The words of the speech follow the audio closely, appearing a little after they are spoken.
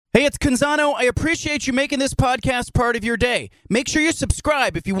Hey, it's Canzano. I appreciate you making this podcast part of your day. Make sure you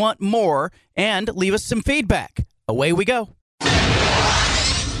subscribe if you want more and leave us some feedback. Away we go.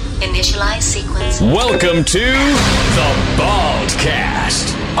 Initialize sequence. Welcome to The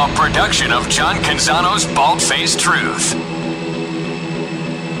Baldcast, a production of John Canzano's Bald-Faced Truth.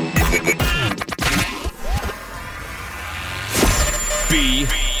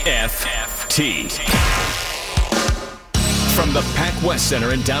 BFFT. From the Pac West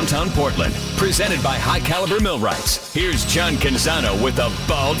Center in downtown Portland, presented by High Caliber Millwrights, here's John Canzano with The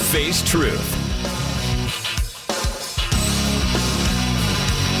Bald-Faced Truth.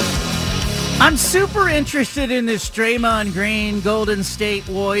 I'm super interested in this Draymond Green, Golden State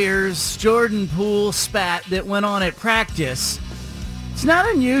Warriors, Jordan Poole spat that went on at practice. It's not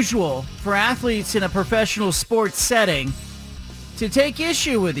unusual for athletes in a professional sports setting to take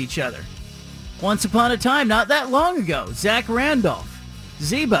issue with each other. Once upon a time, not that long ago, Zach Randolph,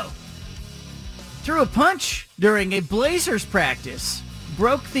 Zebo, threw a punch during a Blazers practice,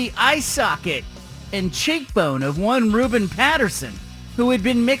 broke the eye socket and cheekbone of one Ruben Patterson, who had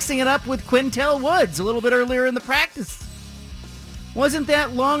been mixing it up with Quintel Woods a little bit earlier in the practice. Wasn't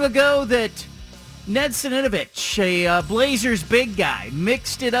that long ago that Ned Sininovich, a Blazers big guy,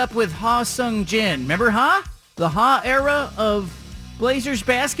 mixed it up with Ha Sung Jin. Remember Ha? The Ha era of Blazers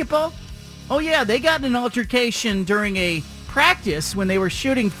basketball? Oh yeah, they got in an altercation during a practice when they were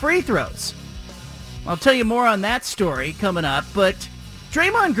shooting free throws. I'll tell you more on that story coming up, but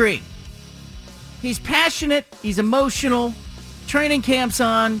Draymond Green, he's passionate, he's emotional, training camp's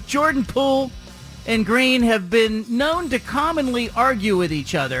on. Jordan Poole and Green have been known to commonly argue with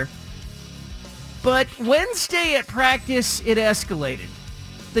each other, but Wednesday at practice, it escalated.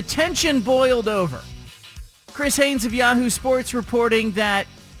 The tension boiled over. Chris Haynes of Yahoo Sports reporting that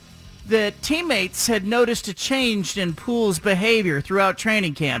the teammates had noticed a change in Poole's behavior throughout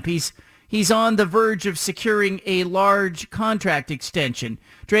training camp. He's on the verge of securing a large contract extension.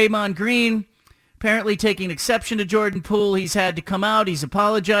 Draymond Green apparently taking exception to Jordan Poole. He's had to come out. He's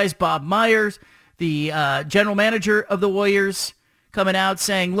apologized. Bob Myers, the general manager of the Warriors, coming out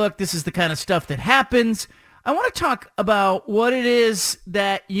saying, look, this is the kind of stuff that happens. I want to talk about what it is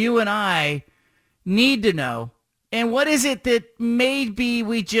that you and I need to know. And what is it that maybe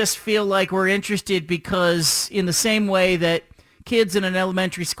we just feel like we're interested because in the same way that kids in an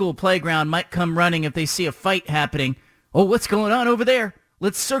elementary school playground might come running if they see a fight happening. Oh, what's going on over there?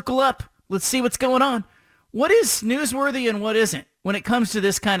 Let's circle up. Let's see what's going on. What is newsworthy and what isn't when it comes to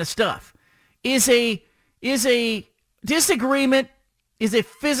this kind of stuff? Is a disagreement, is a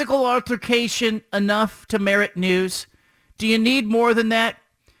physical altercation enough to merit news? Do you need more than that?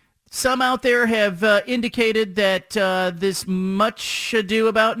 Some out there have indicated that this much ado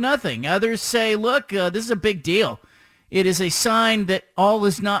about nothing. Others say, look, this is a big deal. It is a sign that all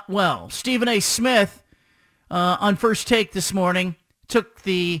is not well. Stephen A. Smith on First Take this morning took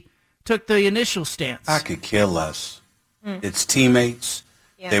the initial stance. I could care less. It's teammates.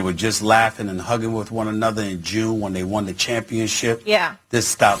 Yeah. They were just laughing and hugging with one another in June when they won the championship. Yeah. This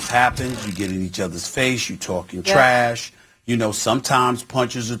stuff happens. You get in each other's face. You talking trash. You know, sometimes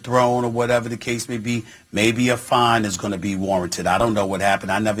punches are thrown or whatever the case may be. Maybe a fine is going to be warranted. I don't know what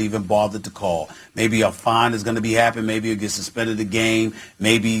happened. I never even bothered to call. Maybe a fine is going to be happening. Maybe you'll get suspended the game.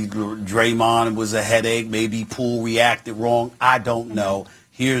 Maybe Draymond was a headache. Maybe Poole reacted wrong. I don't know.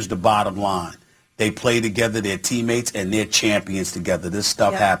 Here's the bottom line. They play together. They're teammates, and they're champions together. This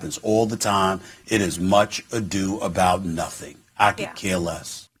stuff happens all the time. It is much ado about nothing. I could care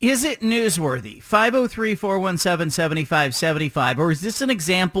less. Is it newsworthy? 503-417-7575. Or is this an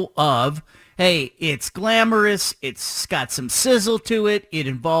example of, hey, it's glamorous, it's got some sizzle to it, it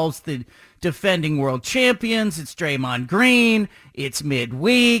involves the defending world champions, it's Draymond Green, it's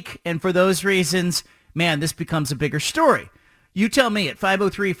midweek, and for those reasons, man, this becomes a bigger story. You tell me at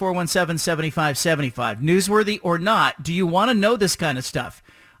 503-417-7575. Newsworthy or not, do you want to know this kind of stuff?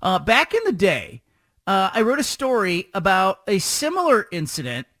 Back in the day, I wrote a story about a similar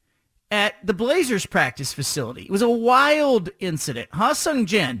incident at the Blazers practice facility. It was a wild incident. Ha Sung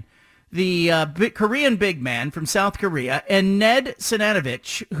Jin, the Korean big man from South Korea, and Ned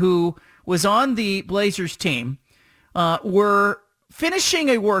Sinanovich, who was on the Blazers team, were finishing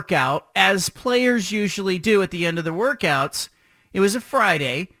a workout, as players usually do at the end of the workouts. It was a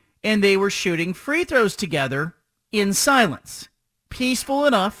Friday, and they were shooting free throws together in silence. Peaceful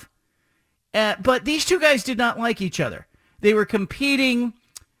enough. But these two guys did not like each other. They were competing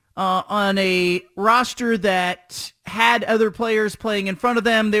on a roster that had other players playing in front of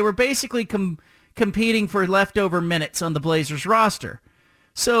them. They were basically competing for leftover minutes on the Blazers roster.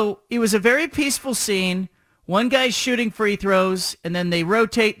 So it was a very peaceful scene. one guy's shooting free throws, and then they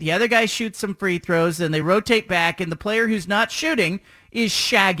rotate. The other guy shoots some free throws, and they rotate back, and the player who's not shooting is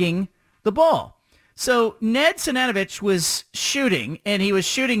shagging the ball. So Ned Sananovich was shooting, and he was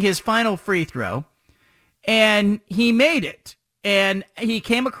shooting his final free throw, and he made it. And he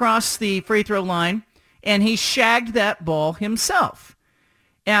came across the free throw line, and he shagged that ball himself.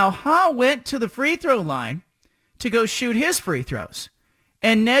 Now, Ha went to the free throw line to go shoot his free throws,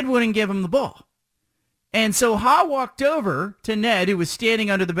 and Ned wouldn't give him the ball. And so Ha walked over to Ned, who was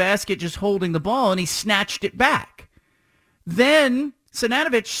standing under the basket just holding the ball, and he snatched it back. Then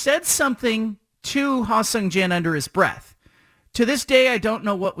Sananovich said something to Ha Sung-jin under his breath. To this day, I don't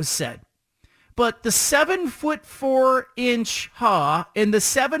know what was said. But the 7'4" Ha and the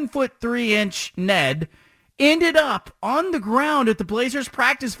 7'3" Ned ended up on the ground at the Blazers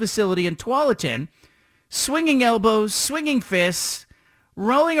practice facility in Tualatin, swinging elbows, swinging fists,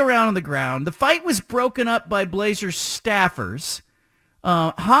 rolling around on the ground. The fight was broken up by Blazers staffers.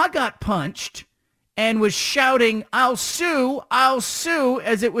 Ha got punched and was shouting, I'll sue,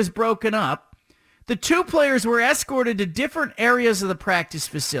 as it was broken up. The two players were escorted to different areas of the practice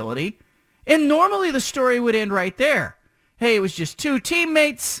facility. And normally the story would end right there. Hey, it was just two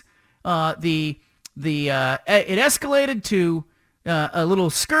teammates. It escalated to a little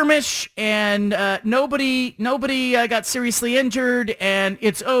skirmish, and nobody got seriously injured, and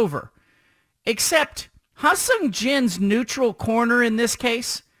it's over. Except Ha Sung-jin's neutral corner in this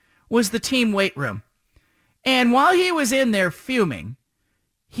case was the team weight room. And while he was in there fuming,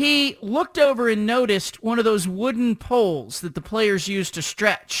 he looked over and noticed one of those wooden poles that the players use to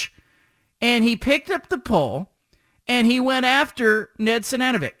stretch. And he picked up the pole, and he went after Ned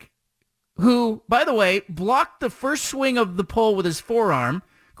Sananovich, who, by the way, blocked the first swing of the pole with his forearm,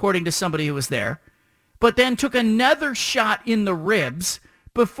 according to somebody who was there, but then took another shot in the ribs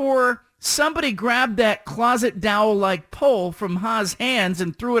before somebody grabbed that closet dowel-like pole from Ha's hands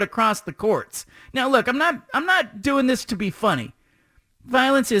and threw it across the courts. Now, look, I'm not doing this to be funny.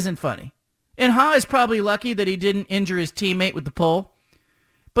 Violence isn't funny. And Ha is probably lucky that he didn't injure his teammate with the pole.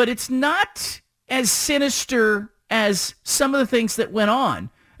 But it's not as sinister as some of the things that went on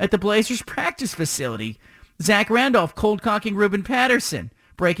at the Blazers practice facility. Zach Randolph cold-cocking Ruben Patterson,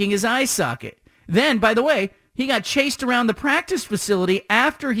 breaking his eye socket. Then, by the way, he got chased around the practice facility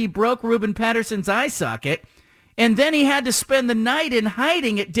after he broke Ruben Patterson's eye socket, and then he had to spend the night in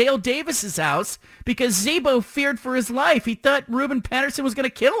hiding at Dale Davis's house because Zebo feared for his life. He thought Ruben Patterson was going to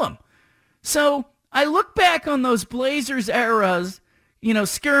kill him. So I look back on those Blazers eras,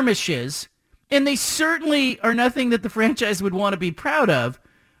 skirmishes, and they certainly are nothing that the franchise would want to be proud of.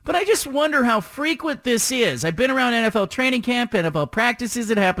 But I just wonder how frequent this is. I've been around NFL training camp, NFL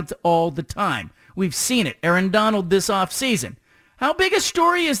practices. It happens all the time. We've seen it. Aaron Donald this offseason. How big a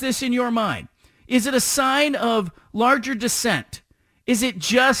story is this in your mind? Is it a sign of larger dissent? Is it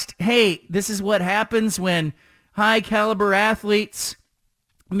just, hey, this is what happens when high-caliber athletes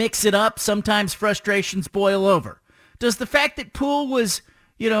mix it up? Sometimes frustrations boil over. Does the fact that Poole was,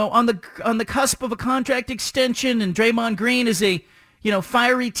 on the cusp of a contract extension and Draymond Green is a,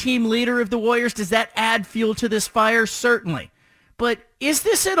 fiery team leader of the Warriors, does that add fuel to this fire? Certainly. But is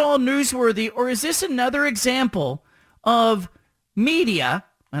this at all newsworthy, or is this another example of media,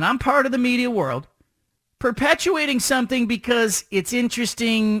 and I'm part of the media world, perpetuating something because it's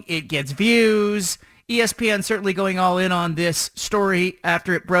interesting, it gets views? ESPN certainly going all in on this story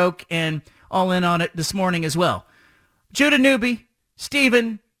after it broke and all in on it this morning as well. Judah Newby,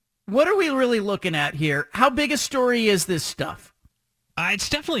 Steven, what are we really looking at here? How big a story is this stuff? It's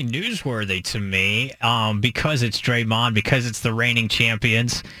definitely newsworthy to me because it's Draymond, because it's the reigning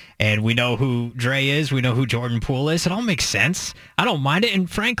champions, and we know who Dre is, we know who Jordan Poole is. It all makes sense. I don't mind it, and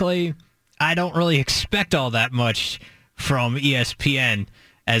frankly, I don't really expect all that much from ESPN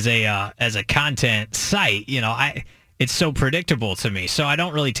as a content site. It's so predictable to me, so I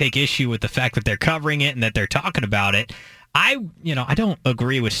don't really take issue with the fact that they're covering it and that they're talking about it. I don't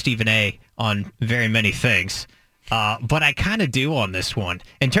agree with Stephen A. on very many things, but I kind of do on this one.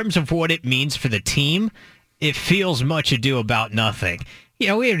 In terms of what it means for the team, it feels much ado about nothing. We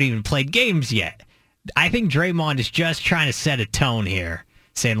haven't even played games yet. I think Draymond is just trying to set a tone here,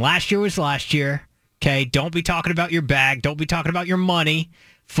 saying last year was last year. Okay, don't be talking about your bag. Don't be talking about your money.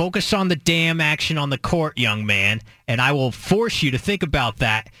 Focus on the damn action on the court, young man, and I will force you to think about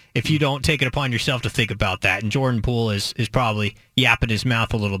that if you don't take it upon yourself to think about that. And Jordan Poole is probably yapping his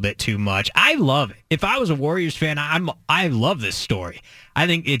mouth a little bit too much. I love it. If I was a Warriors fan, I love this story. I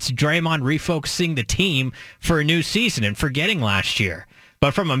think it's Draymond refocusing the team for a new season and forgetting last year.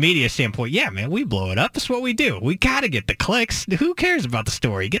 But from a media standpoint, yeah, man, we blow it up. That's what we do. We got to get the clicks. Who cares about the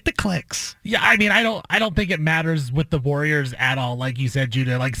story? Get the clicks. Yeah, I mean, I don't think it matters with the Warriors at all. Like you said,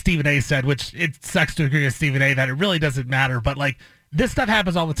 Judah, like Stephen A said, which it sucks to agree with Stephen A that it really doesn't matter. But like this stuff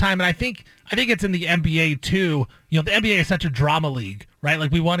happens all the time, and I think it's in the NBA too. You know, the NBA is such a drama league, right?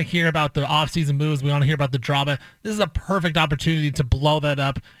 Like we want to hear about the off-season moves. We want to hear about the drama. This is a perfect opportunity to blow that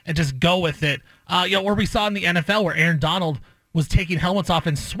up and just go with it. Where we saw in the NFL where Aaron Donald was taking helmets off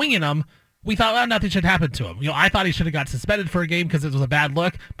and swinging them, we thought, well, nothing should happen to him. You know, I thought he should have got suspended for a game because it was a bad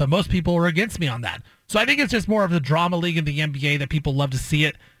look, but most people were against me on that. So I think it's just more of the drama league in the NBA that people love to see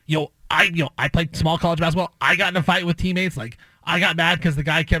it. I played small college basketball. I got in a fight with teammates. Like, I got mad because the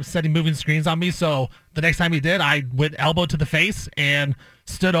guy kept setting moving screens on me. So the next time he did, I went elbow to the face and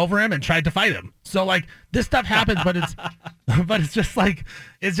stood over him and tried to fight him. So like this stuff happens, but it's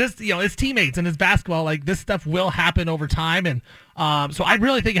it's teammates and it's basketball. Like this stuff will happen over time. And so I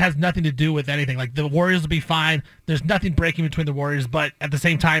really think it has nothing to do with anything. Like the Warriors will be fine. There's nothing breaking between the Warriors, but at the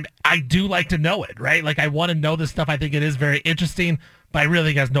same time, I do like to know it, right? Like I want to know this stuff. I think it is very interesting, but I really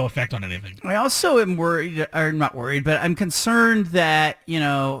think it has no effect on anything. I also am worried, or not worried, but I'm concerned that,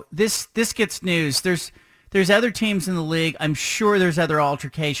 this gets news. There's other teams in the league. I'm sure there's other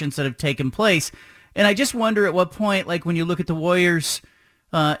altercations that have taken place. And I just wonder at what point, like when you look at the Warriors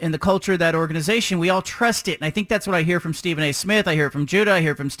and the culture of that organization, we all trust it. And I think that's what I hear from Stephen A. Smith. I hear it from Judah. I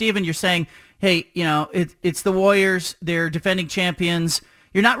hear it from Stephen. You're saying, hey, it's the Warriors. They're defending champions.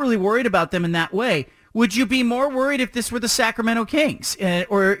 You're not really worried about them in that way. Would you be more worried if this were the Sacramento Kings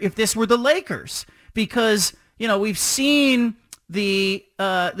or if this were the Lakers? Because, we've seen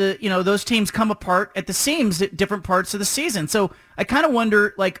those teams come apart at the seams at different parts of the season. So I kind of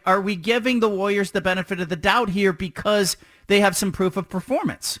wonder, like, are we giving the Warriors the benefit of the doubt here because they have some proof of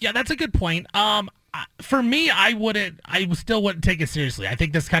performance? Yeah, that's a good point. For me, I still wouldn't take it seriously. I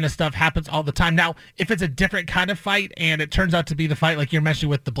think this kind of stuff happens all the time. Now, if it's a different kind of fight and it turns out to be the fight like you're mentioning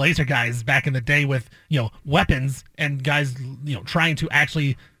with the Blazer guys back in the day with, weapons and guys, trying to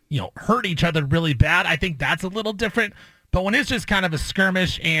actually, hurt each other really bad, I think that's a little different. But when it's just kind of a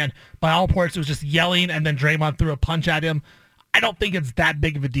skirmish and by all reports it was just yelling and then Draymond threw a punch at him, I don't think it's that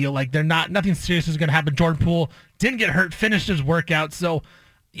big of a deal. Like nothing serious is going to happen. Jordan Poole didn't get hurt, finished his workout. So,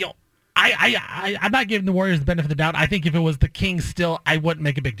 I'm not giving the Warriors the benefit of the doubt. I think if it was the Kings still, I wouldn't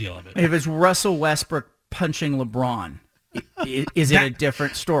make a big deal of it. If it's Russell Westbrook punching LeBron, is it a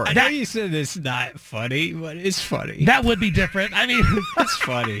different story? I know you said it's not funny, but it's funny. That would be different. I mean, it's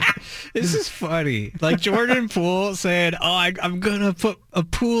funny. This is funny. Like Jordan Poole said, I'm going to put a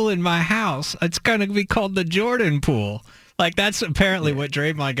pool in my house. It's going to be called the Jordan Pool. Like, that's apparently what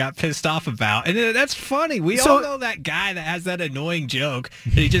Draymond got pissed off about. And that's funny. We all know that guy that has that annoying joke,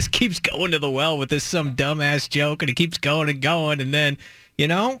 and he just keeps going to the well with some dumbass joke, and he keeps going and going, and then,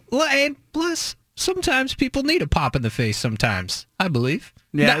 and plus, sometimes people need a pop in the face sometimes, I believe.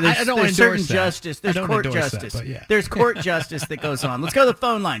 Yeah, no, I don't there's certain that. justice. There's court justice. That, yeah. There's court justice that goes on. Let's go to the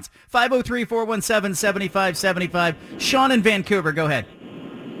phone lines. 503-417-7575. Sean in Vancouver, go ahead.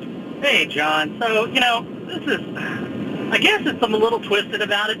 Hey, John. So, this is, I guess it's a little twisted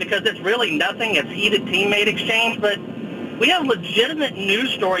about it because it's really nothing. It's heated teammate exchange, but we have legitimate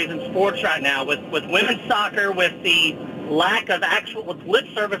news stories in sports right now with women's soccer, with the lack of with lip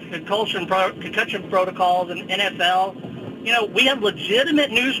service concussion protocols in NFL. We have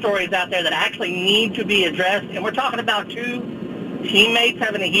legitimate news stories out there that actually need to be addressed, and we're talking about two teammates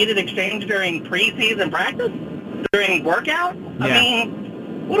having a heated exchange during preseason practice, during workout. Yeah. I mean,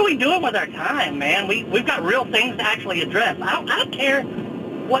 what are we doing with our time, man? We've got real things to actually address. I don't care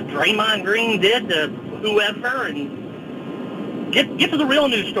what Draymond Green did to whoever, and get to the real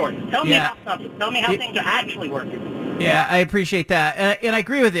news stories. Tell me about something. Tell me how things are actually working. Yeah, I appreciate that. And I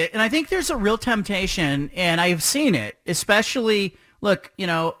agree with it. And I think there's a real temptation, and I've seen it, especially, look,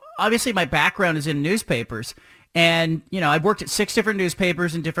 obviously my background is in newspapers, and, I've worked at 6 different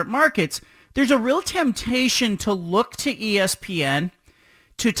newspapers in different markets. There's a real temptation to look to ESPN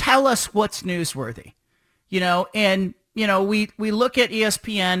to tell us what's newsworthy, and, we look at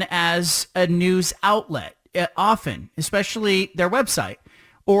ESPN as a news outlet often, especially their website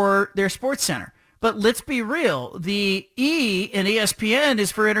or their sports center. But let's be real. The E in ESPN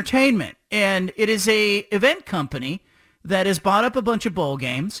is for entertainment, and it is a event company that has bought up a bunch of bowl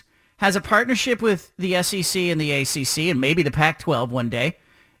games, has a partnership with the SEC and the ACC and maybe the Pac-12 one day,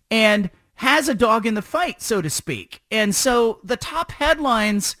 and has a dog in the fight, so to speak. And so the top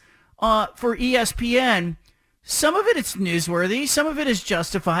headlines for ESPN, some of it is newsworthy, some of it is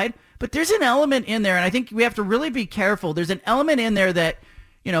justified, but there's an element in there, and I think we have to really be careful. There's an element in there that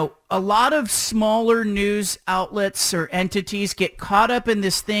a lot of smaller news outlets or entities get caught up in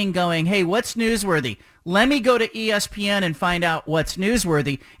this thing going, hey, what's newsworthy? Let me go to ESPN and find out what's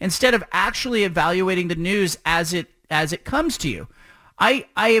newsworthy, instead of actually evaluating the news as it comes to you. I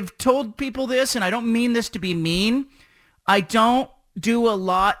have told people this, and I don't mean this to be mean. I don't do a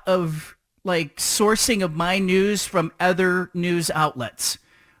lot of sourcing of my news from other news outlets.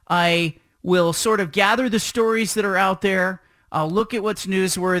 I will sort of gather the stories that are out there. I'll look at what's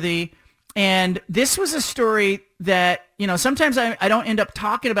newsworthy. And this was a story that, sometimes I don't end up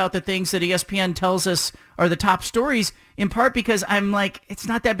talking about the things that ESPN tells us are the top stories, in part because I'm like, it's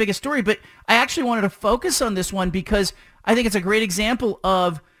not that big a story. But I actually wanted to focus on this one because I think it's a great example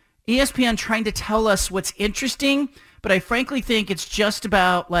of ESPN trying to tell us what's interesting. But I frankly think it's just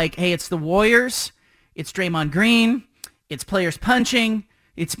about hey, it's the Warriors, it's Draymond Green, it's players punching,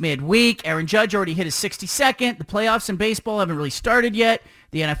 it's midweek. Aaron Judge already hit his 62nd. The playoffs in baseball haven't really started yet.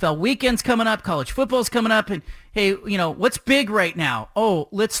 The NFL weekend's coming up. College football's coming up. And hey, what's big right now? Oh,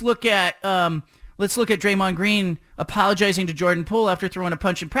 let's look at Draymond Green apologizing to Jordan Poole after throwing a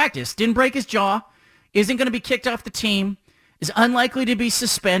punch in practice. Didn't break his jaw. Isn't going to be kicked off the team. Is unlikely to be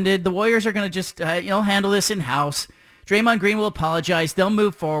suspended. The Warriors are going to just handle this in house. Draymond Green will apologize. They'll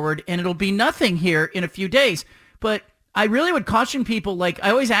move forward, and it'll be nothing here in a few days. But I really would caution people, I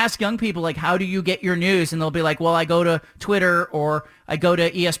always ask young people, how do you get your news? And they'll be like, well, I go to Twitter or I go to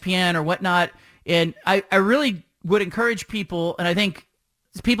ESPN or whatnot. And I really would encourage people, and I think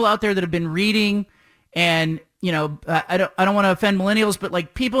people out there that have been reading, and, I don't want to offend millennials,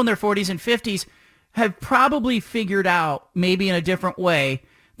 but people in their 40s and 50s have probably figured out, maybe in a different way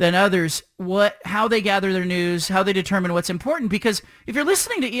than others, how they gather their news, how they determine what's important. Because if you're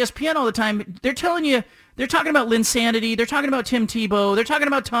listening to ESPN all the time, they're telling you, they're talking about Linsanity, they're talking about Tim Tebow, they're talking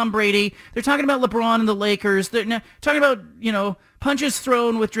about Tom Brady, they're talking about LeBron and the Lakers, they're talking about, punches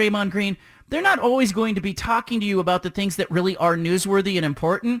thrown with Draymond Green. They're not always going to be talking to you about the things that really are newsworthy and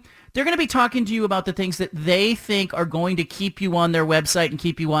important. They're going to be talking to you about the things that they think are going to keep you on their website and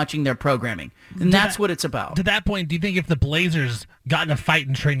keep you watching their programming. And that's what it's about. To that point, do you think if the Blazers got in a fight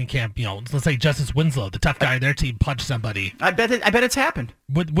in training camp, let's say Justice Winslow, the tough guy on their team, punched somebody? I bet it's happened.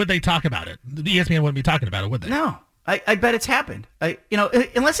 Would they talk about it? The ESPN wouldn't be talking about it, would they? No. I bet it's happened.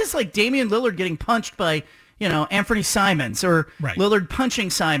 Unless it's like Damian Lillard getting punched by, Anthony Simons or right. Lillard punching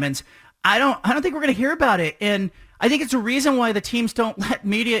Simons. I don't think we're going to hear about it. And I think it's a reason why the teams don't let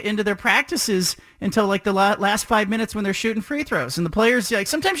media into their practices until the last 5 minutes when they're shooting free throws. And the players,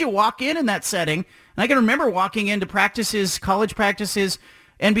 sometimes you walk in that setting. And I can remember walking into practices, college practices,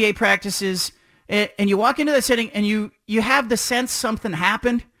 NBA practices, and you walk into that setting and you have the sense something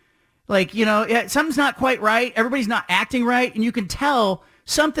happened. Something's not quite right. Everybody's not acting right. And you can tell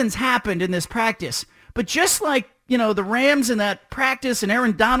something's happened in this practice. But just the Rams in that practice and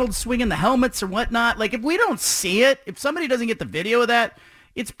Aaron Donald swinging the helmets or whatnot, if we don't see it, if somebody doesn't get the video of that,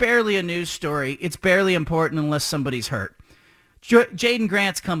 it's barely a news story. It's barely important unless somebody's hurt. Jaden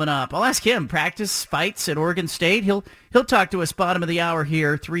Grant's coming up. I'll ask him, practice fights at Oregon State. He'll talk to us bottom of the hour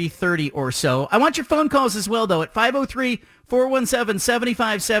here, 3:30 or so. I want your phone calls as well, though, at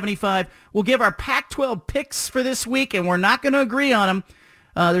 503-417-7575. We'll give our Pac-12 picks for this week, and we're not going to agree on them.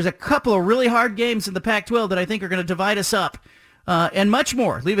 There's a couple of really hard games in the Pac-12 that I think are going to divide us up, and much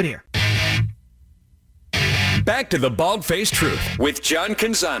more. Leave it here. Back to the Bald-Faced Truth with John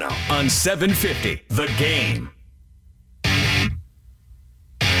Canzano on 750 The Game.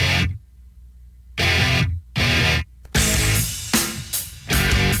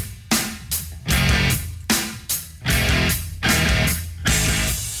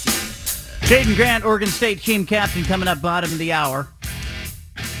 Jaden Grant, Oregon State team captain, coming up bottom of the hour.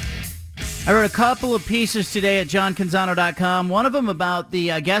 I wrote a couple of pieces today at johncanzano.com. One of them about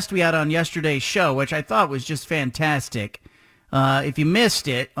the guest we had on yesterday's show, which I thought was just fantastic. If you missed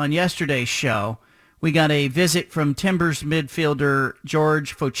it, on yesterday's show, we got a visit from Timbers midfielder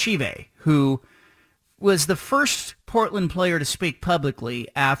George Fochive, who was the first Portland player to speak publicly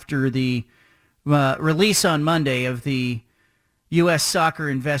after the release on Monday of the U.S. soccer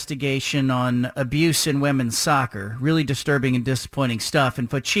investigation on abuse in women's soccer. Really disturbing and disappointing stuff. And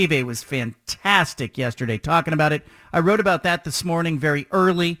Fochive was fantastic yesterday talking about it. I wrote about that this morning very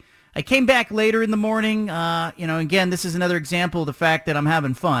early. I came back later in the morning. Again, this is another example of the fact that I'm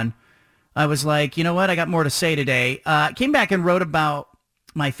having fun. I was like, you know what? I got more to say today. I came back and wrote about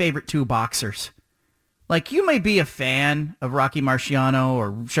my favorite two boxers. You may be a fan of Rocky Marciano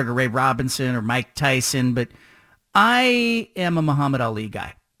or Sugar Ray Robinson or Mike Tyson, but I am a Muhammad Ali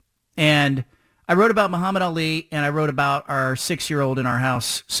guy. And I wrote about Muhammad Ali, and I wrote about our 6-year-old in our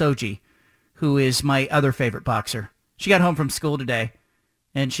house, Soji, who is my other favorite boxer. She got home from school today,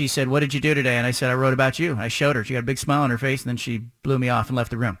 And she said, "What did you do today?" And I said, "I wrote about you." I showed her. She got a big smile on her face, and then she blew me off and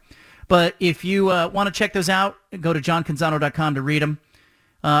left the room. But if you want to check those out, go to johncanzano.com to read them.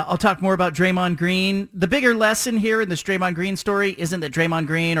 I'll talk more about Draymond Green. The bigger lesson here in this Draymond Green story isn't that Draymond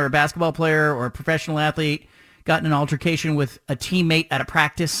Green or a basketball player or a professional athlete got in an altercation with a teammate at a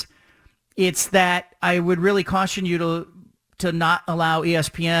practice. It's that I would really caution you to not allow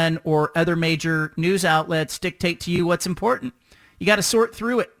ESPN or other major news outlets dictate to you what's important. You got to sort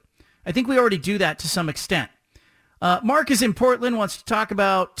through it. I think we already do that to some extent. Mark is in Portland, wants to talk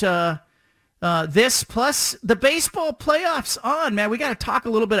about this, plus the baseball playoffs on, man. We got to talk a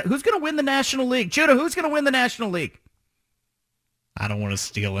little bit. Who's going to win the National League? Judah, who's going to win the National League? I don't want to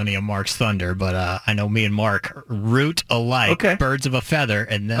steal any of Mark's thunder, but I know me and Mark root alike. Okay. Birds of a feather,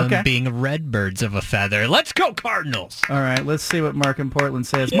 and them being red birds of a feather. Let's go, Cardinals! All right, let's see what Mark in Portland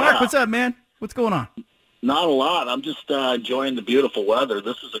says. Yeah. Mark, what's up, man? What's going on? Not a lot. I'm just enjoying the beautiful weather.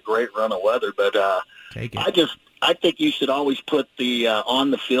 This is a great run of weather, but take it. I think you should always put the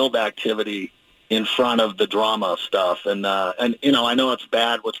on-the-field activity in front of the drama stuff. And you know, I know it's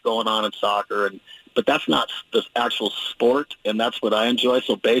bad what's going on in soccer, but that's not the actual sport, and that's what I enjoy.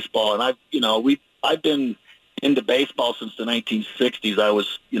 So baseball, and I've been into baseball since the 1960s. I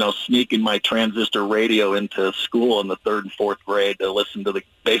was, sneaking my transistor radio into school in the 3rd and 4th grade to listen to the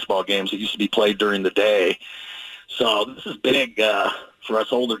baseball games that used to be played during the day. So this is big for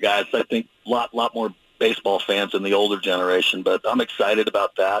us older guys. I think a lot more baseball fans in the older generation, but I'm excited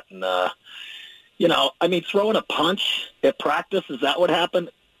about that. And, throwing a punch at practice, is that what happened?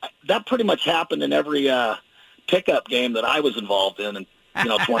 That pretty much happened in every pickup game that I was involved in, and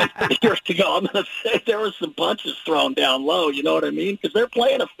 20 years ago. I'm going to say there were some punches thrown down low. You know what I mean? Because they're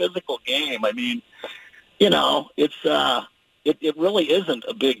playing a physical game. I mean, it's it really isn't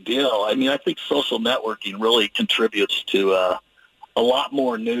a big deal. I mean, I think social networking really contributes to a lot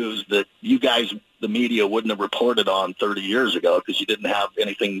more news that you guys, the media, wouldn't have reported on 30 years ago because you didn't have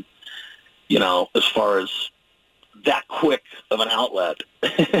anything, as far as that quick of an outlet.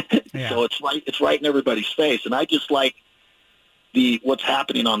 Yeah. So it's right in everybody's face. And I just like what's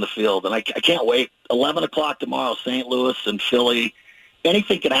happening on the field. And I can't wait. 11 o'clock tomorrow, St. Louis and Philly.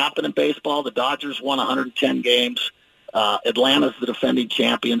 Anything can happen in baseball. The Dodgers won 110 games. Atlanta's the defending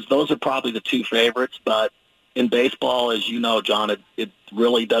champions. Those are probably the two favorites. But in baseball, as you know, John, it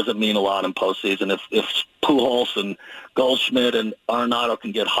really doesn't mean a lot in postseason. If Pujols and Goldschmidt and Arenado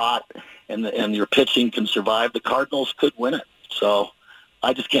can get hot and your pitching can survive, the Cardinals could win it. So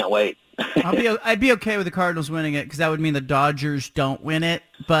I just can't wait. I'd be okay with the Cardinals winning it because that would mean the Dodgers don't win it.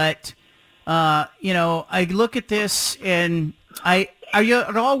 But, I look at this and are you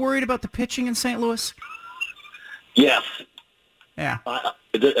at all worried about the pitching in St. Louis? Yes. Yeah.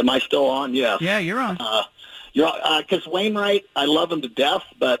 Am I still on? Yes. Yeah, you're on. Because Wainwright, I love him to death,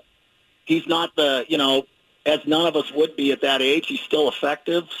 but he's not as none of us would be at that age. He's still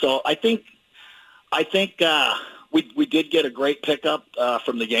effective. So I think we did get a great pickup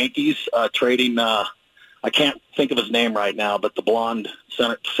from the Yankees, trading. I can't think of his name right now, but the blonde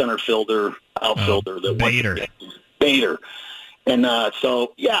center fielder, outfielder that Bader. Bader, and it's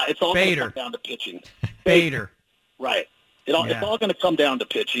all going to come down to pitching. Bader, right? It's all going to come down to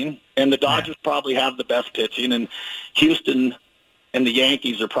pitching, and the Dodgers probably have the best pitching, and Houston and the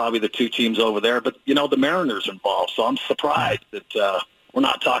Yankees are probably the two teams over there. But the Mariners are involved, so I'm surprised that we're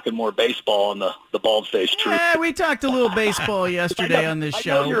not talking more baseball on the Bald-Faced Truth. Yeah, we talked a little baseball yesterday on this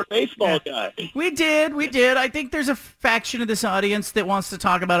show. I know you're a baseball guy. We did. I think there's a faction of this audience that wants to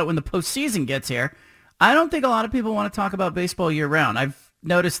talk about it when the postseason gets here. I don't think a lot of people want to talk about baseball year-round. I've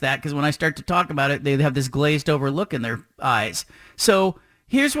noticed that because when I start to talk about it, they have this glazed-over look in their eyes. So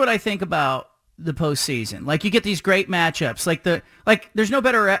here's what I think about the postseason. Like, you get these great matchups. There's no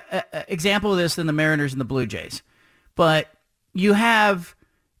better example of this than the Mariners and the Blue Jays. But you have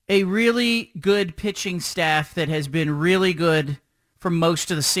a really good pitching staff that has been really good for most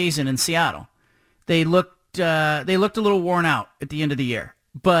of the season in Seattle. They looked a little worn out at the end of the year,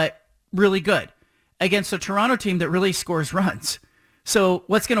 but really good against a Toronto team that really scores runs. So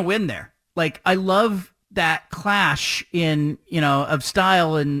what's going to win there? Like, I love that clash of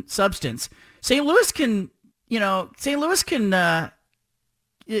style and substance. St. Louis can, they're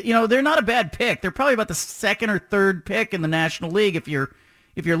not a bad pick. They're probably about the second or third pick in the National League if you're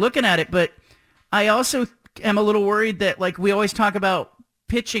looking at it. But I also am a little worried that, like, we always talk about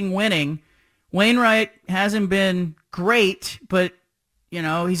pitching winning. Wainwright hasn't been great, but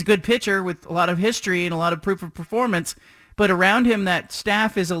he's a good pitcher with a lot of history and a lot of proof of performance. But around him, that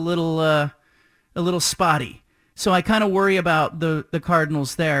staff is a little spotty. So I kind of worry about the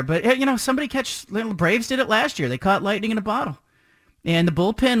Cardinals there. But somebody Braves did it last year. They caught lightning in a bottle. And the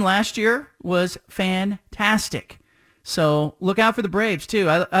bullpen last year was fantastic. So look out for the Braves, too.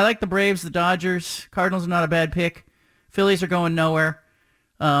 I like the Braves, the Dodgers. Cardinals are not a bad pick. Phillies are going nowhere.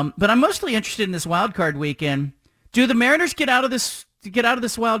 But I'm mostly interested in this wild card weekend. Do the Mariners get out of this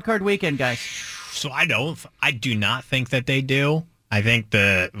wild card weekend, guys? So I do not think that they do. I think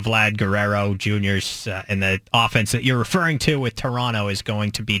the Vlad Guerrero Jr.'s and the offense that you're referring to with Toronto is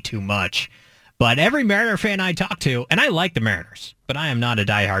going to be too much. But every Mariner fan I talk to, and I like the Mariners, but I am not a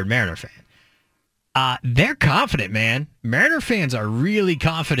diehard Mariner fan. They're confident, man. Mariner fans are really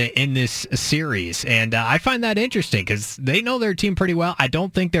confident in this series, and I find that interesting because they know their team pretty well. I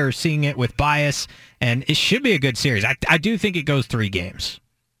don't think they're seeing it with bias, and it should be a good series. I do think it goes 3 games.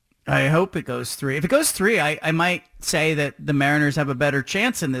 I hope it goes 3. If it goes 3, I might say that the Mariners have a better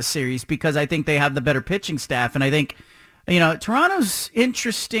chance in this series because I think they have the better pitching staff. And I think, Toronto's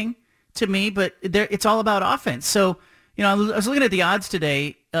interesting to me, but it's all about offense. So, I was looking at the odds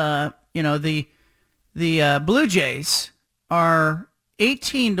today. The Blue Jays are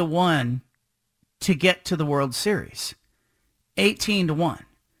 18-1 to get to the World Series. 18-1.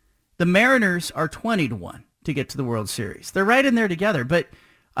 The Mariners are 20-1 to get to the World Series. They're right in there together, but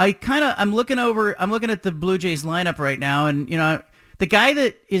I'm looking at the Blue Jays lineup right now, and the guy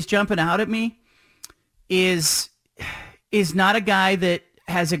that is jumping out at me is not a guy that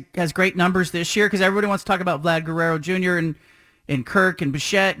has great numbers this year because everybody wants to talk about Vlad Guerrero Jr. and Kirk and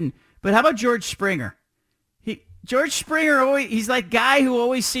Bichette, but how about George Springer? George Springer he's like guy who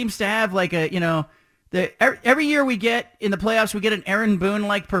always seems to have like every year we get in the playoffs we get an Aaron Boone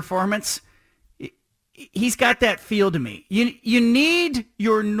like performance. He's got that feel to me. You need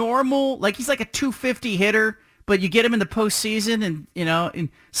your normal, like he's like a 250 hitter, but you get him in the postseason and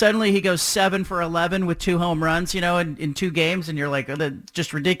suddenly he goes 7 for 11 with 2 home runs, in 2 games, and you're like, oh, that's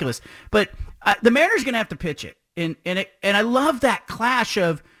just ridiculous. But the Mariners going to have to pitch it, and I love that clash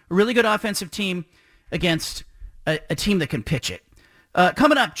of a really good offensive team against a team that can pitch it.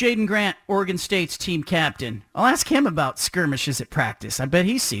 Coming up, Jaden Grant, Oregon State's team captain. I'll ask him about skirmishes at practice. I bet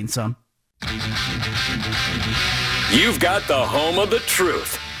he's seen some. You've got the home of the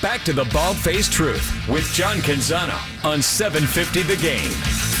truth. Back to the Bald-Faced Truth with John Canzano on 750 The Game.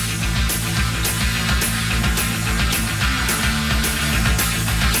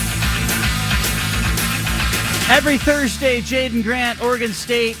 Every Thursday, Jaden Grant, Oregon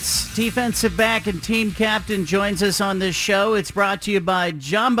State's defensive back and team captain, joins us on this show. It's brought to you by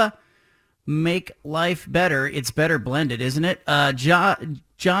Jamba. Make life better. It's better blended, isn't it?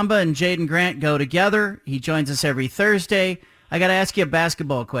 Jamba and Jaden Grant go together. He joins us every Thursday. I got to ask you a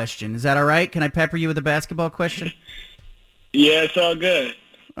basketball question. Is that all right? Can I pepper you with a basketball question? Yeah, it's all good.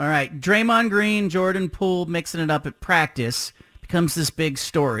 All right. Draymond Green, Jordan Poole mixing it up at practice becomes this big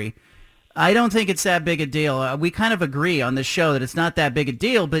story. I don't think it's that big a deal. We kind of agree on this show that it's not that big a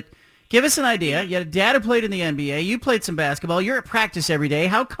deal, but give us an idea. You had a dad who played in the NBA. You played some basketball. You're at practice every day.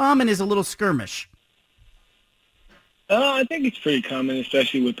 How common is a little skirmish? I think it's pretty common,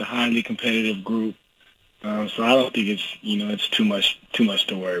 especially with the highly competitive group. So I don't think it's too much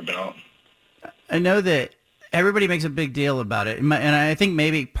to worry about. I know that everybody makes a big deal about it, and I think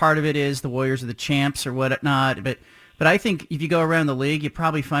maybe part of it is the Warriors are the champs or whatnot. But I think if you go around the league, you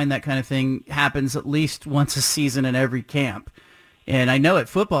probably find that kind of thing happens at least once a season in every camp. And I know at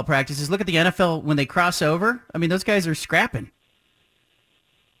football practices, look at the NFL when they cross over. I mean, those guys are scrapping.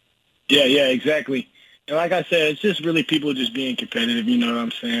 Yeah, exactly. And like I said, it's just really people just being competitive. You know what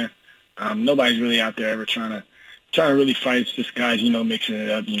I'm saying? Nobody's really out there ever trying to really fight. It's just guys, mixing it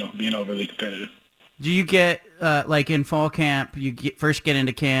up, being overly competitive. Do you get like in fall camp? First get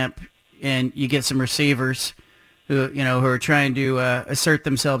into camp, and you get some receivers who are trying to assert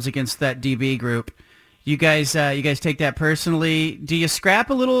themselves against that DB group. You guys take that personally. Do you scrap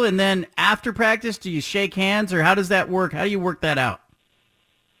a little, and then after practice, do you shake hands, or how does that work? How do you work that out?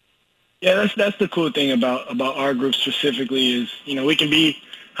 Yeah, that's the cool thing about our group specifically is, we can be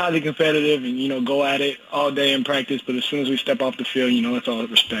highly competitive and, go at it all day in practice, but as soon as we step off the field, it's all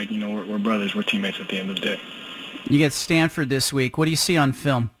respect. We're brothers, we're teammates at the end of the day. You get Stanford this week. What do you see on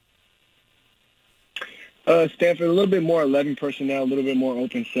film? Stanford, a little bit more 11 personnel, a little bit more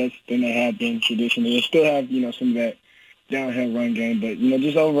open sets than they have been traditionally. They still have, some of that downhill run game, but,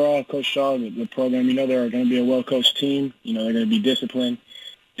 just overall, Coach Shaw, the program, they're going to be a well-coached team. They're going to be disciplined.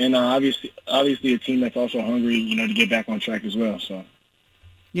 And obviously a team that's also hungry, to get back on track as well. So,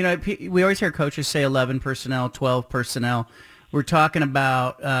 we always hear coaches say 11 personnel, 12 personnel. We're talking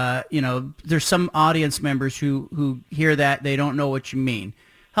about, there's some audience members who hear that. They don't know what you mean.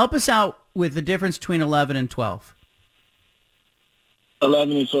 Help us out with the difference between 11 and 12.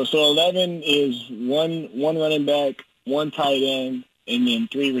 11 and 12. So 11 is one running back, one tight end, and then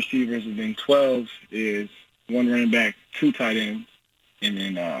 3 receivers, and then 12 is 1 running back, 2 tight ends, and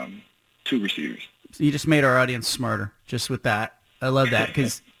then 2 receivers. So you just made our audience smarter just with that. I love that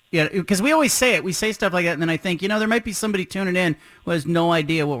because we always say it. We say stuff like that, and then I think, there might be somebody tuning in who has no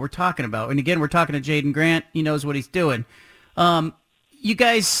idea what we're talking about. And again, we're talking to Jaden Grant. He knows what he's doing. You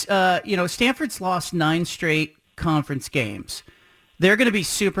guys, Stanford's lost 9 straight conference games. They're going to be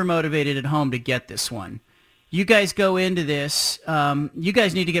super motivated at home to get this one. You guys go into this. You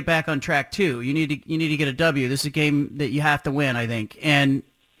guys need to get back on track too. You need to get a W. This is a game that you have to win, I think. And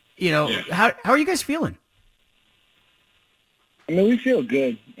how are you guys feeling? I mean, we feel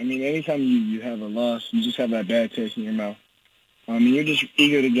good. I mean, anytime you have a loss, you just have that bad taste in your mouth. I mean, you're just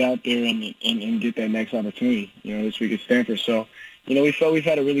eager to get out there and get that next opportunity. This week at Stanford. So, we felt we've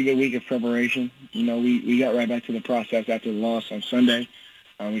had a really good week of preparation. We got right back to the process after the loss on Sunday.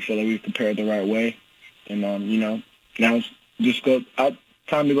 We feel like we've prepared the right way. And, now it's just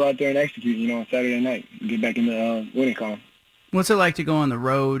time to go out there and execute, on Saturday night, get back in the winning column. What's it like to go on the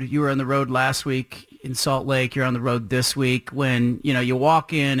road? You were on the road last week in Salt Lake. You're on the road this week when, you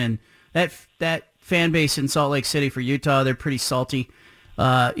walk in and that fan base in Salt Lake City for Utah, they're pretty salty.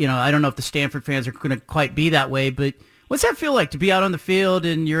 I don't know if the Stanford fans are going to quite be that way, but what's that feel like to be out on the field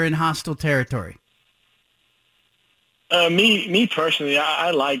and you're in hostile territory? Me personally,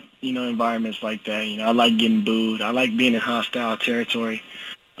 I like, environments like that. I like getting booed. I like being in hostile territory.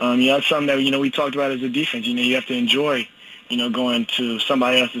 It's something that, we talked about as a defense. You have to enjoy, going to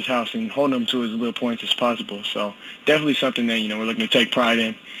somebody else's house and holding them to as little points as possible. So definitely something that, we're looking to take pride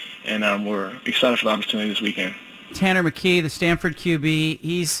in, and we're excited for the opportunity this weekend. Tanner McKee, the Stanford QB,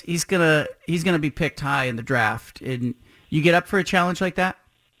 he's gonna be picked high in the draft. And you get up for a challenge like that?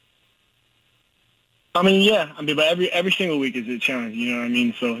 I mean, yeah. But every single week is a challenge, you know what I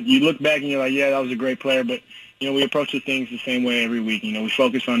mean? So you look back and you're like, yeah, that was a great player, but, we approach the things the same way every week. We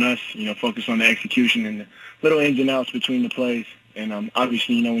focus on us, focus on the execution and the little ins and outs between the plays. And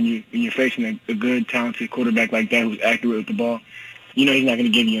obviously, when you're facing a good, talented quarterback like that who's accurate with the ball, he's not going to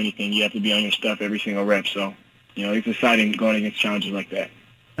give you anything. You have to be on your stuff every single rep. So, it's exciting going against challenges like that.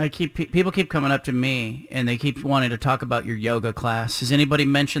 People keep coming up to me and they keep wanting to talk about your yoga class. Has anybody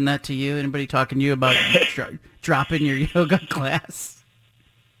mentioned that to you? Anybody talking to you about dropping your yoga class?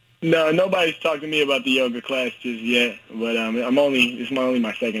 No, nobody's talked to me about the yoga class just yet. But it's only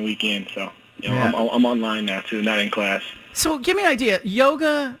my second weekend, so I'm online now too, not in class. So give me an idea.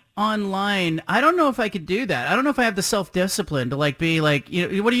 Yoga online. I don't know if I could do that. I don't know if I have the self-discipline to be what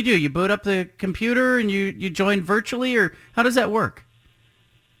do? You boot up the computer and you join virtually, or how does that work?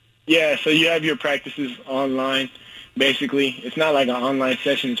 Yeah, so you have your practices online, basically. It's not like an online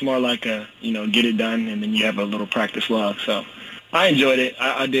session. It's more like a, get it done, and then you have a little practice log. So I enjoyed it.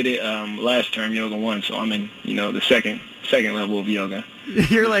 I did it last term, Yoga 1, so I'm in, the second level of yoga.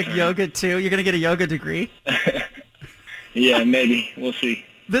 You're like Yoga 2? You're going to get a yoga degree? Yeah, maybe. We'll see.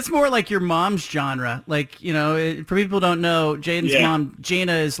 That's more like your mom's genre. For people who don't know, Jaden's mom,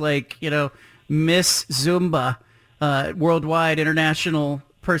 Gina, is Miss Zumba, worldwide, international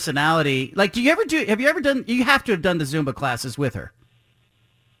personality. Have you have to have done the Zumba classes with her?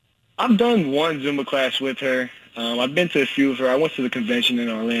 I've done one Zumba class with her. I've been to a few of her. I went to the convention in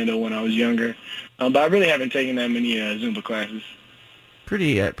Orlando when I was younger, but I really haven't taken that many Zumba classes.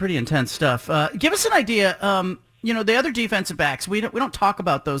 Pretty intense stuff. Give us an idea. The other defensive backs. We don't talk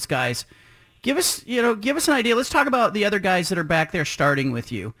about those guys. Give us an idea. Let's talk about the other guys that are back there starting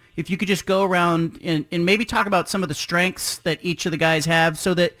with you. If you could just go around and maybe talk about some of the strengths that each of the guys have,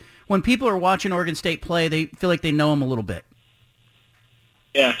 so that when people are watching Oregon State play, they feel like they know them a little bit.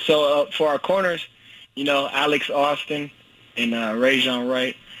 Yeah. So for our corners, Alex Austin and Rajon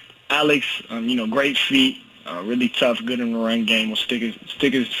Wright. Alex, great feet, really tough, good in the run game. Will stick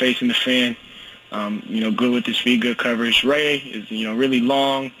his face in the fan. Good with his feet, good coverage. Ray is really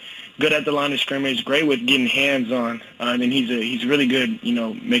long, good at the line of scrimmage, great with getting hands on. And he's really good,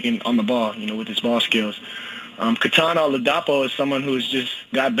 making on the ball, with his ball skills. Katana Oladapo is someone who's just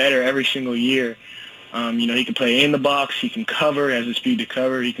got better every single year. He can play in the box, he can cover, has the speed to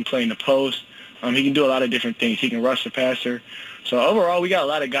cover, he can play in the post. He can do a lot of different things. He can rush the passer. So overall, we got a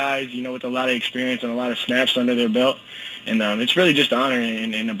lot of guys, with a lot of experience and a lot of snaps under their belt. And it's really just an honor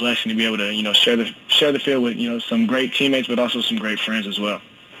and a blessing to be able to, share the field with, some great teammates, but also some great friends as well.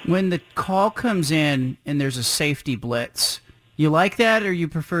 When the call comes in and there's a safety blitz, you like that, or you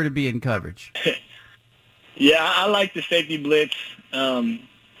prefer to be in coverage? Yeah, I like the safety blitz,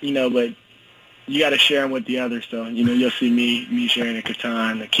 but you got to share them with the others. So, you'll see me sharing a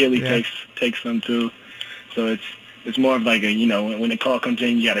Katan. Achille takes them too. So it's more of like when the call comes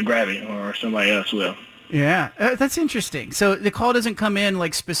in, you got to grab it, or somebody else will. Yeah, that's interesting. So the call doesn't come in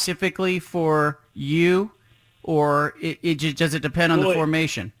like specifically for you, or does it depend on the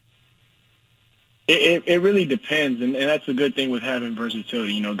formation? It really depends, and that's a good thing with having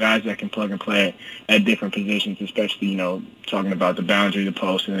versatility. Guys that can plug and play at different positions, especially talking about the boundary, the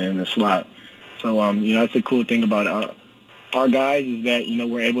post, and the slot. So that's a cool thing about our guys is that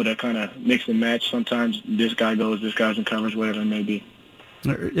we're able to kind of mix and match. Sometimes this guy goes, this guy's in coverage, whatever it may be.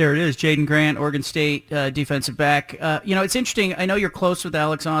 There it is, Jaden Grant, Oregon State defensive back. It's interesting. I know you're close with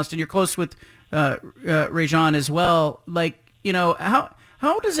Alex Austin. You're close with Rajon as well.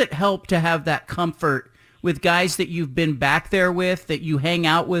 How does it help to have that comfort with guys that you've been back there with, that you hang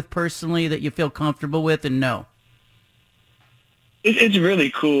out with personally, that you feel comfortable with and know? It's really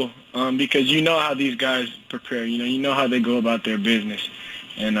cool because you know how these guys prepare. You know how they go about their business.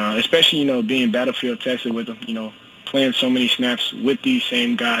 And especially, being battlefield tested with them, playing so many snaps with these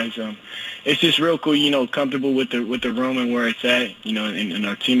same guys. It's just real cool, comfortable with the room and where it's at, and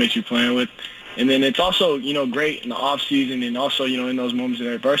our teammates you're playing with. And then it's also, great in the off season and also, in those moments of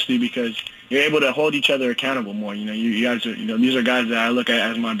adversity because you're able to hold each other accountable more. You guys are, these are guys that I look at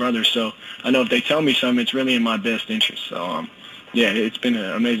as my brothers. So I know if they tell me something, it's really in my best interest. So, yeah, it's been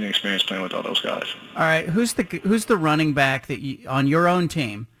an amazing experience playing with all those guys. All right, who's the running back that on your own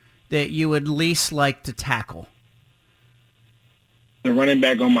team that you would least like to tackle? The running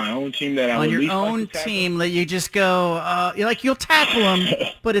back on my own team that I would least like to tackle? On your own team that you just go, you'll tackle him,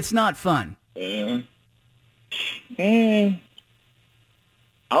 but it's not fun. I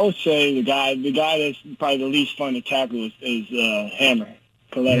would say the guy that's probably the least fun to tackle is Hammer.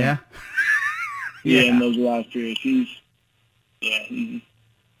 Coletta. Yeah. Yeah, in those last periods. He's a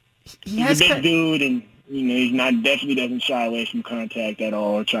big dude, and he's definitely doesn't shy away from contact at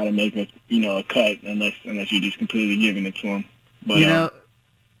all or try to make a cut unless you're just completely giving it to him. But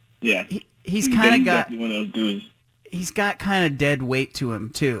he's kind of got one of those dudes. He's got kind of dead weight to him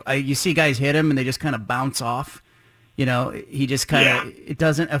too. You see guys hit him and they just kind of bounce off. He just kind of it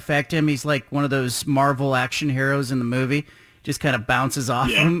doesn't affect him. He's like one of those Marvel action heroes in the movie. Just kind of bounces off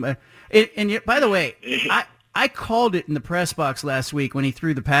him. By the way, I called it in the press box last week when he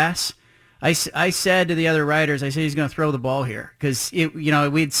threw the pass. I said to the other writers, I said he's going to throw the ball here because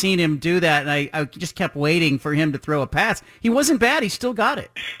we'd seen him do that, and I just kept waiting for him to throw a pass. He wasn't bad. He still got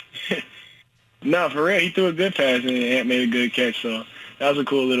it. No, for real, he threw a good pass and made a good catch. So that was a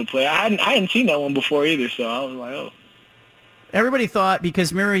cool little play. I hadn't seen that one before either, so I was like, oh. Everybody thought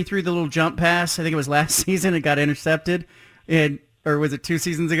because remember he threw the little jump pass. I think it was last season. It got intercepted, or was it 2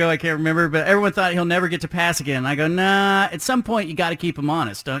 seasons ago? I can't remember. But everyone thought he'll never get to pass again. And I go, nah. At some point, you got to keep him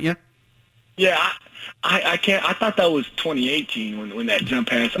honest, don't you? Yeah, I can't. I thought that was 2018 when that jump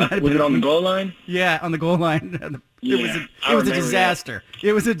pass. Was it on the goal line? Yeah, on the goal line. It was a disaster. That.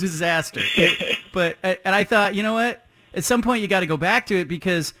 It was a disaster. And I thought, you know what? At some point, you got to go back to it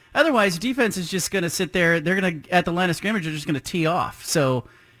because otherwise, defense is just going to sit there. They're going to, at the line of scrimmage, they're just going to tee off. So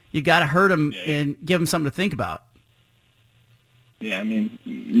you got to hurt them and give them something to think about. Yeah, I mean,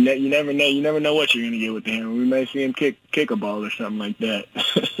 you never know. You never know what you're going to get with him. We may see him kick a ball or something like that.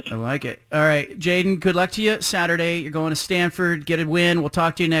 I like it. All right, Jaden, good luck to you Saturday. You're going to Stanford. Get a win. We'll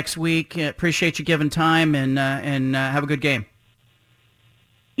talk to you next week. Appreciate you giving time, and have a good game.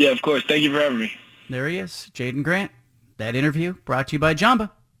 Yeah, of course. Thank you for having me. There he is, Jaden Grant. That interview brought to you by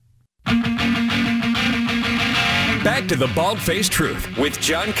Jamba. Back to the Bald-Faced Truth with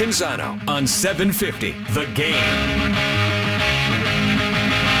John Canzano on 750 The Game.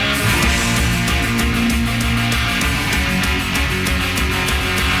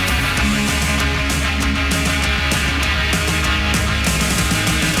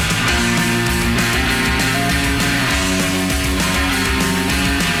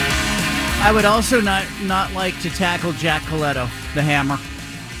 I would also not like to tackle Jack Colletto, the Hammer.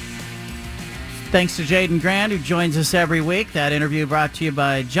 Thanks to Jaden Grant, who joins us every week. That interview brought to you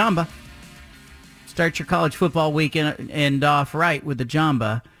by Jamba. Start your college football weekend off right with the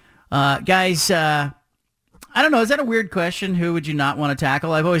Jamba. Guys, I don't know. Is that a weird question? Who would you not want to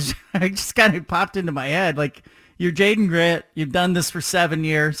tackle? I just kind of popped into my head. Like, you're Jaden Grant. You've done this for 7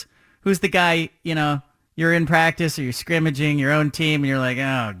 years. Who's the guy, you're in practice or you're scrimmaging your own team and you're like,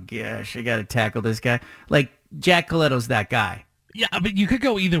 oh, gosh, I got to tackle this guy. Like, Jack Coletto's that guy. Yeah, but you could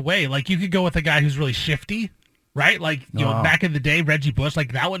go either way. Like, you could go with a guy who's really shifty, right? Like, back in the day, Reggie Bush,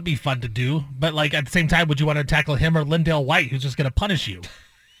 like, that would be fun to do. But, like, at the same time, would you want to tackle him or Lindale White, who's just going to punish you?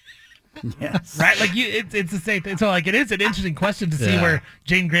 Yes. Right? Like, it's the same thing. So, like, it is an interesting question to see where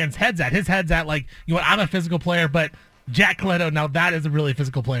Jaden Grant's head's at. His head's at, like, I'm a physical player, but Jack Coletto, now that is a really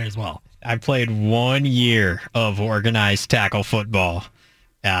physical player as well. I played 1 year of organized tackle football.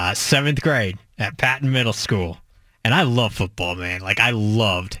 7th grade at Patton Middle School. And I love football, man. Like, I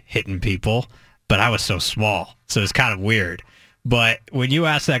loved hitting people, but I was so small, so it's kind of weird. But when you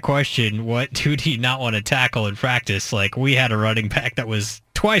ask that question, what do you not want to tackle in practice? Like, we had a running back that was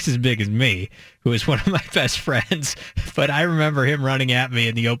twice as big as me, who was one of my best friends. But I remember him running at me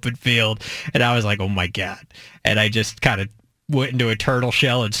in the open field, and I was like, oh, my God. And I just kind of went into a turtle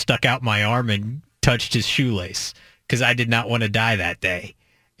shell and stuck out my arm and touched his shoelace because I did not want to die that day.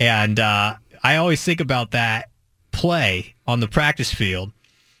 And I always think about that play on the practice field,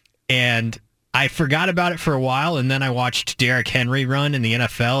 and I forgot about it for a while, and then I watched Derrick Henry run in the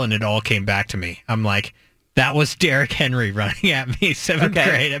NFL, and it all came back to me. I'm like, that was Derrick Henry running at me 7th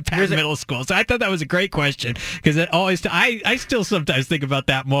grade at Patton Middle School. So I thought that was a great question because it always. I still sometimes think about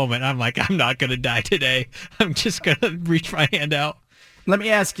that moment. I'm like, I'm not going to die today. I'm just going to reach my hand out. Let me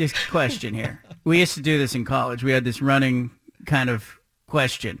ask you a question here. We used to do this in college. We had this running kind of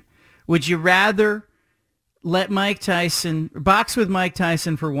question. Would you rather let Mike Tyson box with Mike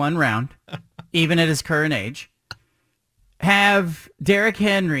Tyson for 1 round, even at his current age, have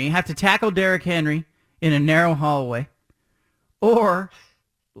to tackle Derrick Henry in a narrow hallway, or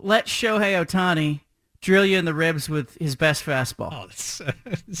let Shohei Ohtani drill you in the ribs with his best fastball? Oh,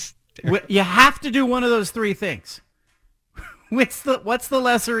 you have to do one of those 3 things. What's the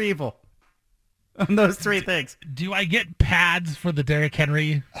lesser evil on those 3 things? Do I get pads for the Derrick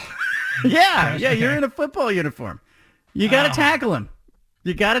Henry? Yeah, you're in a football uniform. You got to tackle him.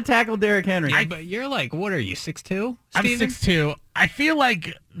 You got to tackle Derrick Henry. But you're like, what are you, 6'2"? I'm 6'2". I feel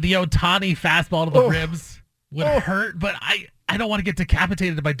like the Ohtani fastball to the ribs would hurt, but I don't want to get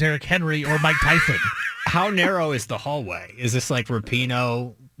decapitated by Derrick Henry or Mike Tyson. How narrow is the hallway? Is this like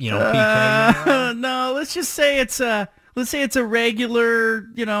Rapinoe, PK? No, let's just say it's a regular,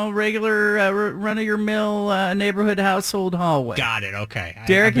 run-of-your-mill neighborhood household hallway. Got it. Okay.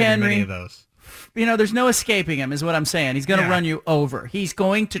 Derrick I've been to Henry. many of those. There's no escaping him, is what I'm saying. He's going to run you over. He's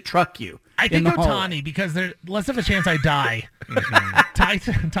going to truck you. I think in the Ohtani hallway. Because there's less of a chance I die.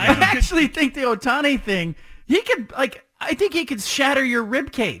 Tyson I actually think the Ohtani thing, I think he could shatter your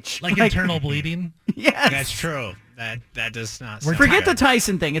rib cage. Like internal bleeding. Yes. That's true. That does not. Forget the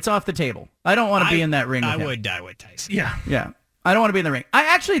Tyson thing. It's off the table. I don't want to be in that ring with him. I would die with Tyson. Yeah. I don't want to be in the ring. I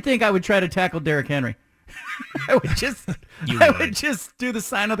actually think I would try to tackle Derrick Henry. I would just do the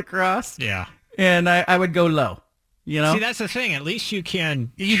sign of the cross. Yeah. And I would go low. See, that's the thing. At least you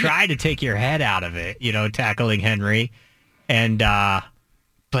can try to take your head out of it, tackling Henry. And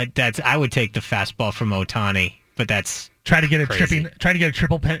but I would take the fastball from Ohtani, but that's try to get crazy. a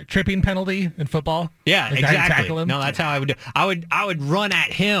tripping penalty in football. Yeah, like exactly. Tackle him. No, that's how I would do. I would run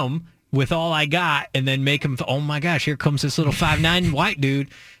at him with all I got and then make him, oh my gosh, here comes this little 5'9" white dude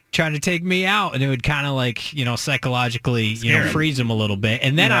trying to take me out, and it would kind of psychologically freeze him a little bit,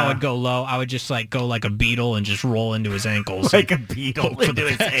 and then I would go low. I would just go like a beetle and just roll into his ankles, like a beetle into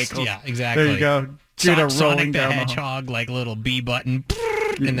his ankles. Yeah, exactly. There you go. Sonic the Hedgehog, like little B button,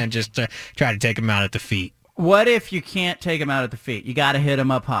 and then just try to take him out at the feet. What if you can't take him out at the feet? You got to hit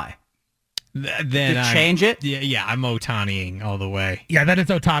him up high. Then change it. Yeah, I'm Ohtaniing all the way. Yeah, that is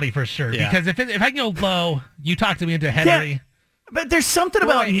Ohtani for sure. Yeah. Because if I can go low, you talk to me into Henry. Yeah. But there's something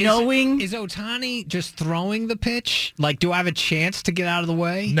about knowing. Is Ohtani just throwing the pitch? Like, do I have a chance to get out of the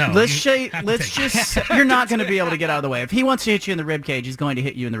way? No. Let's just. You're not going to be able to get out of the way. If he wants to hit you in the rib cage, he's going to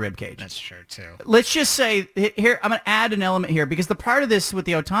hit you in the rib cage. That's true too. Let's just say here. I'm going to add an element here because the part of this with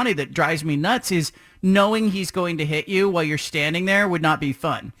the Ohtani that drives me nuts is knowing he's going to hit you while you're standing there would not be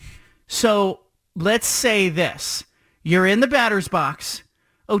fun. So let's say this: you're in the batter's box.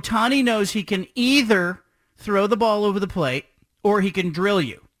 Ohtani knows he can either throw the ball over the plate or he can drill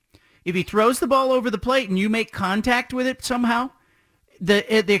you. If he throws the ball over the plate and you make contact with it somehow,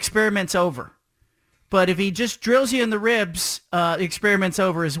 the experiment's over. But if he just drills you in the ribs, the experiment's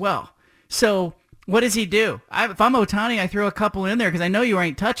over as well. So what does he do? If I'm Ohtani, I throw a couple in there because I know you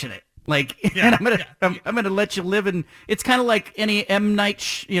ain't touching it. And I'm gonna let you live in. It's kind of like any M. Night,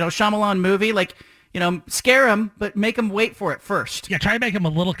 Shyamalan movie. Scare him, but make him wait for it first. Yeah, try to make him a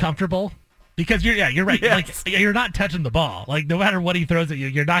little comfortable. Because you're right. Yes. You're not touching the ball. No matter what he throws at you,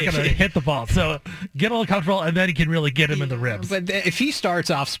 you're not going to hit the ball. So get a little comfortable, and then he can really get him in the ribs. But if he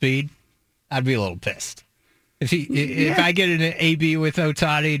starts off speed, I'd be a little pissed. If I get in an AB with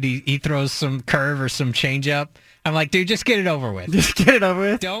Ohtani and he throws some curve or some changeup, I'm like, dude, just get it over with. Just get it over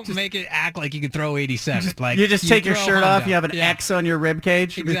with. Don't make it act like you can throw 87. You just take your shirt off. You have an X on your rib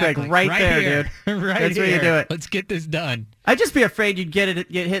cage. Exactly. Right there, here. dude. Right That's here. where you do it. Let's get this done. I'd just be afraid you'd get hit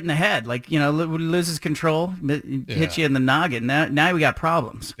in the head. Loses control, hit you in the noggin. Now we got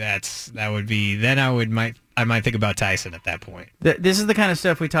problems. That would be. Then I I might think about Tyson at that point. This is the kind of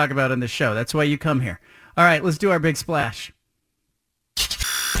stuff we talk about on the show. That's why you come here. All right, let's do our big splash.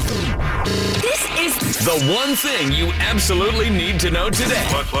 This is the one thing you absolutely need to know today.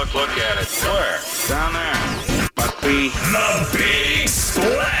 Look at it. Where? Down there. The Big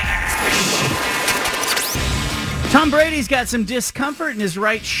Splash. Tom Brady's got some discomfort in his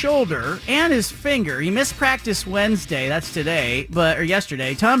right shoulder and his finger. He missed practice Wednesday, that's today, or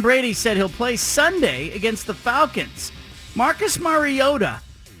yesterday. Tom Brady said he'll play Sunday against the Falcons. Marcus Mariota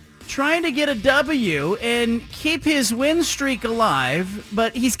trying to get a W and keep his win streak alive,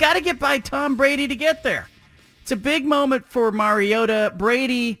 but he's got to get by Tom Brady to get there. It's a big moment for Mariota.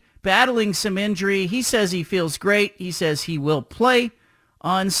 Brady battling some injury. He says he feels great. He says he will play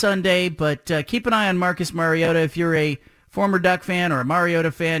on Sunday, but keep an eye on Marcus Mariota. If you're a former Duck fan or a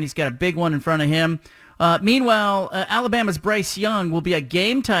Mariota fan, he's got a big one in front of him. Meanwhile, Alabama's Bryce Young will be a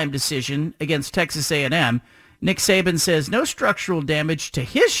game-time decision against Texas A&M. Nick Saban says no structural damage to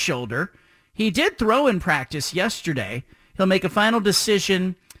his shoulder. He did throw in practice yesterday. He'll make a final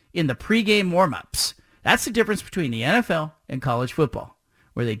decision in the pregame warm-ups. That's the difference between the NFL and college football,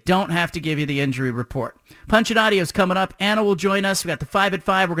 where they don't have to give you the injury report. Punch and Audio is coming up. Anna will join us. We got the 5 at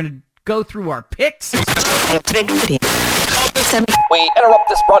 5. We're going to go through our picks. We interrupt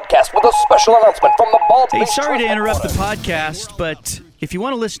this broadcast with a special announcement from the Bald Face. Hey, sorry to interrupt the podcast, but if you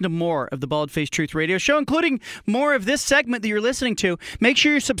want to listen to more of the Bald Face Truth Radio Show, including more of this segment that you're listening to, make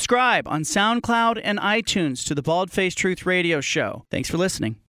sure you subscribe on SoundCloud and iTunes to the Bald Face Truth Radio Show. Thanks for listening.